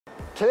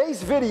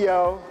today's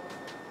video,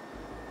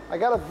 I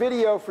got a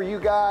video for you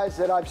guys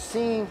that I've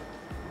seen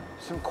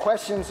some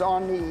questions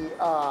on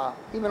the,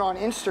 even on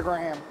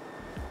Instagram.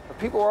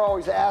 People are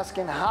always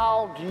asking,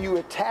 how do you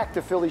attack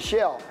the Philly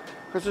shell?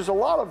 Because there's a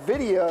lot of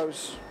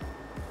videos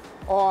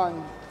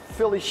on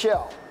Philly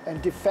shell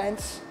and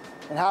defense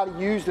and how to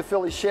use the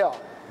Philly shell.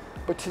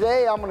 But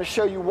today I'm going to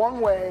show you one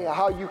way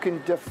how you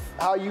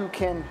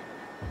can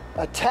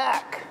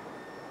attack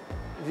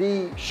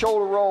the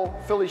shoulder roll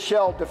Philly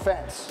shell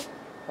defense.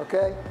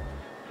 Okay?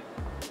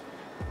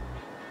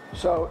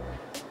 So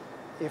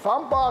if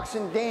I'm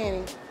boxing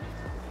Danny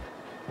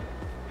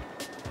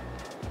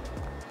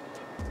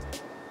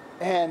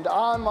and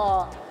I'm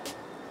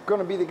going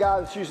to be the guy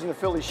that's using the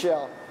Philly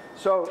shell.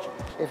 So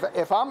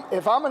if I'm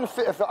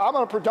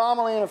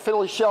predominantly in a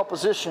Philly shell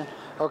position,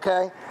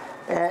 okay,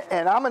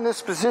 and I'm in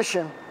this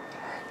position,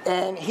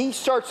 and he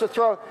starts to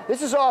throw.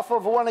 This is off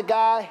of when a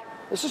guy.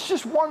 This is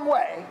just one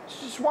way.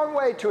 It's just one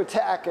way to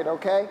attack it,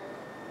 okay?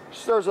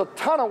 So there's a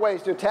ton of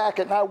ways to attack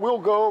it, and I will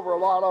go over a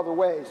lot of other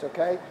ways,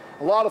 okay?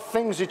 A lot of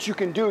things that you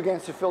can do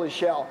against the Philly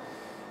shell.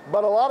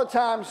 But a lot of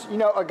times, you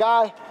know, a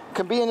guy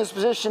can be in this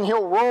position.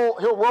 He'll roll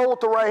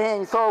with the right hand.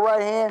 You throw a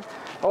right hand,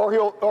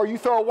 or you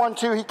throw a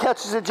 1-2. He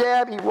catches a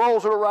jab. He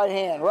rolls with the right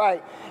hand.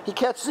 Right. He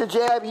catches a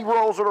jab. He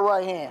rolls with the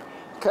right hand.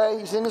 Okay.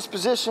 He's in this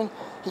position.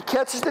 He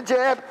catches the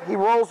jab. He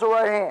rolls the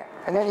right hand,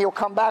 and then he'll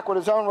come back with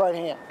his own right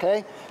hand.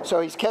 Okay.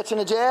 So he's catching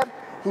the jab.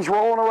 He's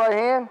rolling the right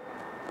hand,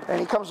 and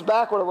he comes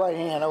back with a right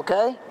hand.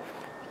 Okay.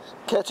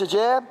 Catch a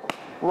jab,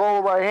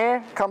 roll the right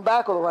hand, come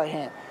back with the right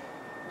hand.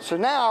 So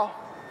now,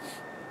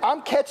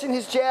 I'm catching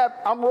his jab,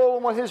 I'm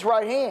rolling with his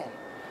right hand.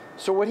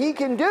 So what he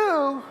can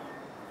do,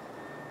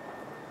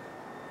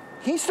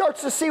 he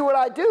starts to see what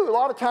I do. A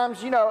lot of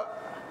times, you know,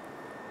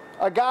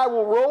 a guy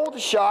will roll the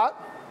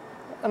shot,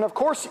 and of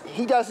course,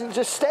 he doesn't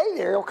just stay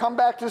there. He'll come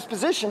back to his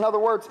position. In other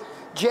words,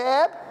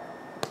 jab,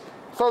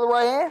 throw the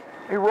right hand,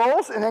 he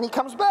rolls, and then he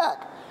comes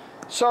back.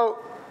 So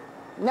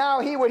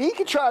now what he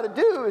could try to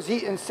do is he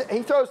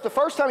throws, the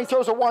first time he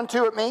throws a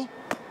 1-2 at me,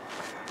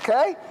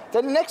 okay?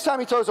 Then the next time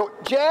he throws a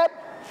jab,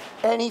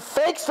 and he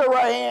fakes the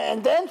right hand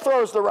and then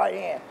throws the right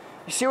hand.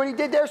 You see what he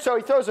did there? So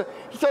he throws a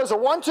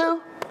 1-2.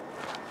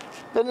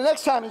 Then the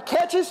next time he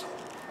catches,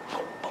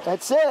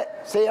 that's it.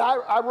 See,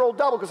 I rolled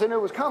double because I knew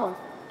it was coming,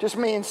 just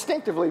me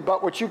instinctively.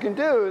 But what you can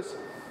do is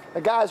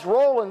the guy's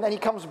rolling, then he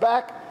comes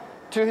back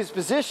to his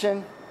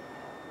position,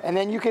 and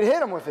then you can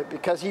hit him with it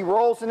because he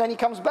rolls and then he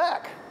comes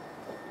back.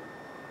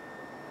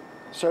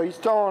 So he's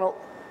throwing,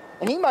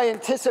 and he may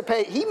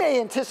anticipate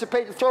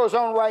to throw his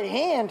own right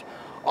hand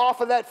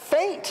off of that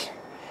feint.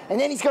 And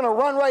then he's going to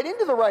run right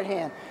into the right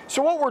hand.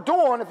 So what we're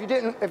doing, if you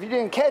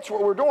didn't catch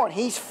what we're doing,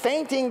 he's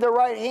feinting the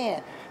right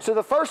hand. So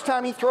the first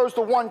time he throws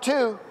the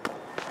 1-2,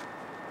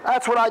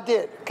 that's what I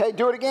did. Okay,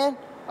 do it again.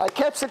 I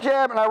catch the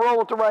jab and I roll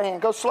with the right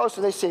hand. Go slow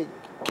so they see.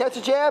 Catch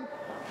a jab,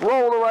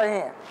 roll with the right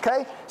hand.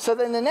 Okay. So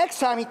then the next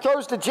time he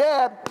throws the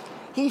jab,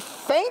 he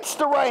feints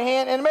the right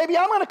hand, and maybe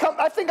I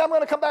think I'm going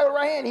to come back with the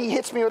right hand. He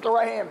hits me with the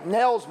right hand,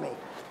 nails me.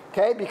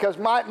 Okay, because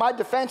my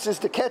defense is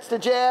to catch the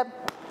jab,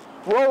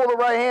 roll with the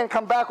right hand,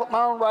 come back with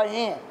my own right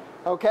hand,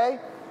 okay?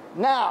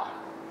 Now,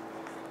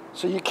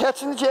 so you're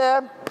catching the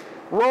jab,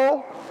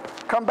 roll,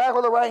 come back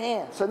with the right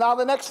hand. So now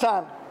the next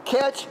time,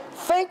 catch,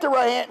 feint the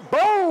right hand,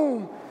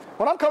 boom!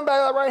 When I'm coming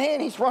back with the right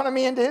hand, he's running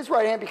me into his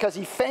right hand because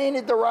he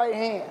feinted the right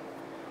hand,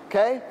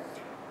 okay?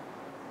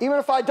 Even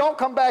if I don't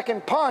come back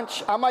and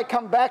punch, I might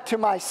come back to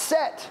my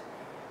set.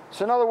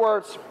 So in other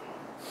words,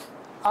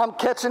 I'm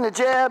catching the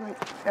jab, and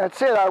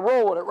that's it, I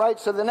roll with it, right?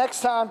 So the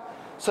next time,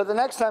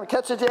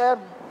 catch the jab,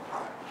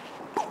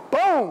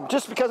 boom,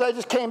 just because I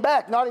just came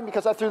back, not even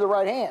because I threw the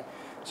right hand.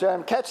 So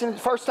I'm catching the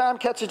first time,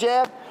 catch a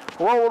jab,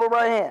 roll with the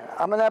right hand.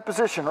 I'm in that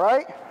position,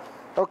 right?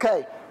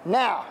 Okay,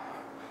 now,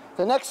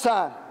 the next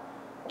time,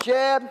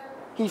 jab,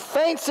 he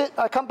feints it,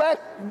 I come back,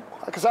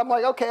 because I'm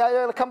like, okay, I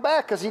gotta come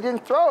back because he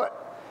didn't throw it.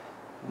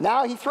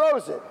 Now he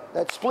throws it,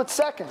 that split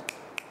second.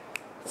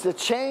 It's a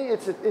chain,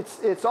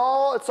 it's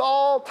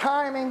all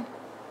timing.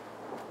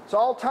 It's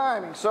all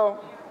timing. So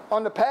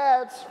on the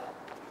pads,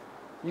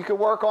 you can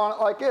work on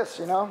it like this,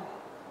 you know.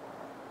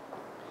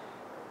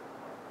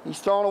 He's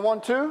throwing a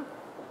 1-2.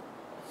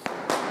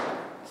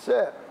 That's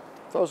it.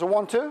 Throws a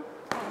 1-2. So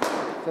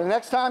the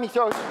next time he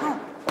throws,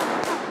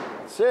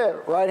 that's it.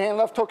 Right hand,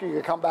 left hook, you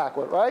can come back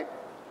with, right?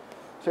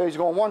 So he's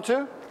going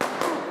 1-2.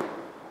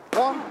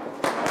 1.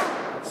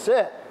 That's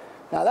it.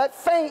 Now that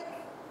feint,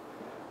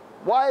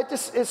 why it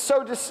is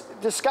so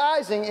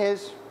disguising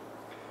is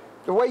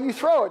the way you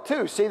throw it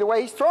too. See the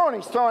way he's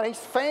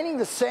feinting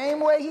the same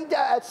way he does.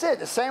 That's it,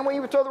 the same way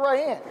you would throw the right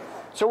hand.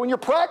 So when you're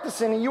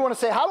practicing and you want to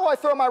say, how do I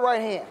throw my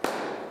right hand?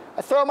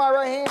 I throw my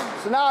right hand,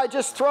 so now I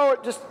just throw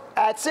it,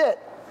 that's it.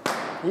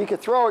 You could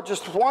throw it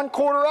just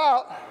 1/4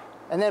 out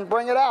and then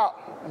bring it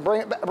out and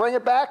bring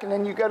it back, and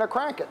then you're gonna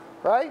crank it,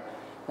 right?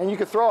 And you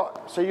can throw it.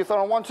 So you're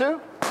throwing 1-2,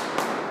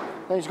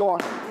 then he's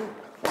going,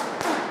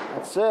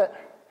 that's it.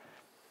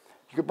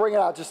 You could bring it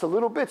out just a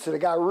little bit so the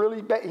guy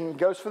really he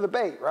goes for the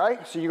bait,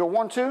 right? So you go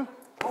 1-2,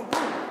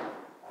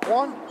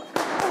 1,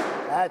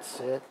 That's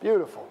it.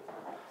 Beautiful.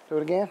 Do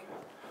it again.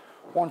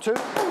 1, 2.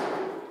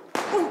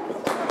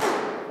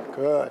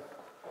 Good.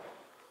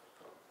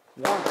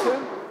 1, 2.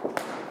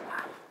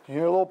 You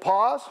hear a little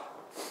pause.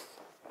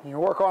 You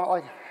work on it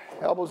like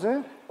elbows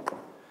in.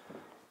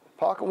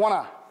 Pocket, one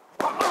eye.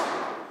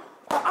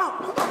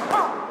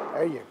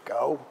 There you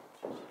go.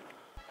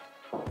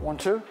 1,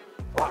 2.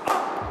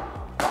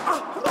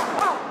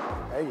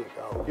 There you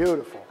go.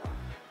 Beautiful.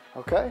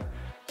 Okay.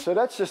 So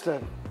that's just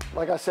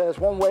like I said, it's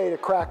one way to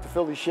crack the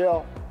Philly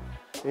shell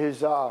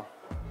is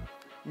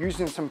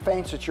using some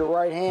feints at your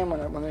right hand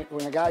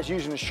when the guy's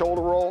using a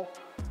shoulder roll.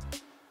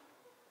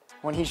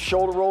 When he's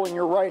shoulder rolling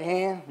your right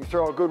hand, you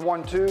throw a good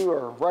 1, 2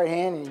 or right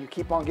hand and you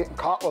keep on getting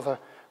caught with a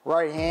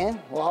right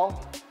hand.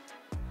 Well,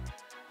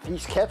 if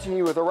he's catching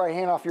you with the right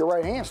hand off your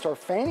right hand, start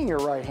feinting your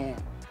right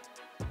hand.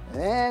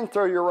 And then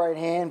throw your right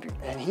hand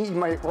and he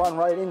might run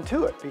right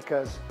into it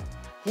because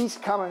he's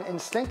coming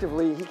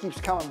instinctively, he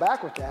keeps coming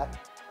back with that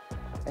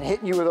and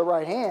hitting you with the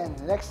right hand.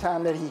 The next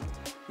time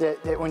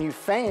that when you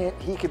feint it,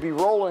 he could be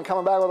rolling and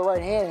coming back with the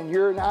right hand and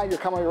now you're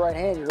coming with your right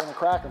hand, you're gonna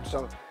crack him.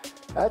 So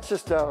that's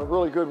just a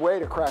really good way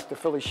to crack the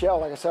Philly shell.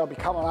 Like I said, I'll be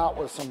coming out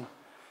with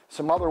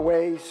some other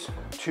ways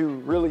to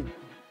really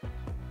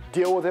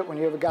deal with it when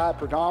you have a guy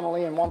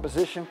predominantly in one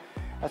position.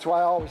 That's why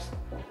I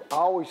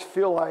always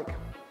feel like,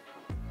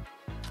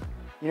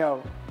 you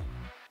know,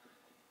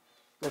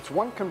 that's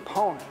one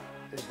component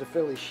is the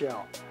Philly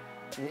shell.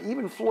 And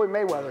even Floyd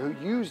Mayweather, who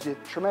used it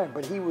tremendous,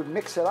 but he would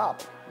mix it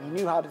up. He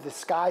knew how to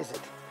disguise it.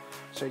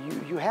 So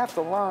you have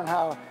to learn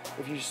how,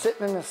 if you're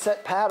sitting in a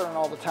set pattern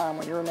all the time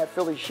when you're in that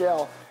Philly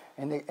shell,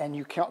 and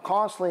you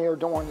constantly are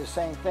doing the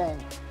same thing,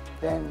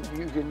 then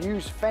you can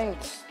use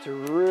feints to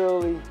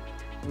really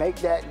make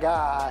that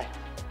guy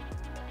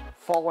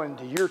fall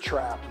into your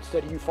trap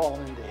instead of you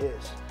falling into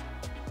his.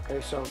 Okay,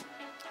 so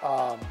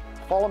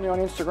follow me on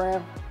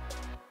Instagram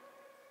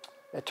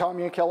at Tom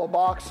Yankello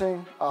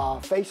Boxing,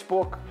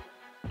 Facebook,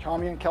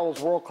 Tom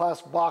Yankello's World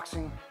Class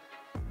Boxing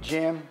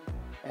Gym,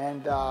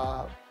 and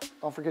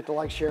don't forget to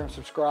like, share, and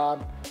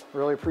subscribe.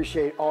 Really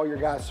appreciate all your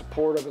guys'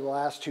 support over the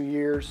last 2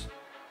 years.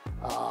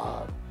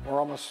 We're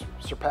almost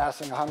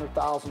surpassing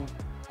 100,000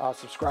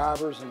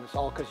 subscribers, and it's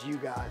all because you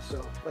guys.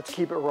 So let's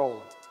keep it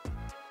rolling.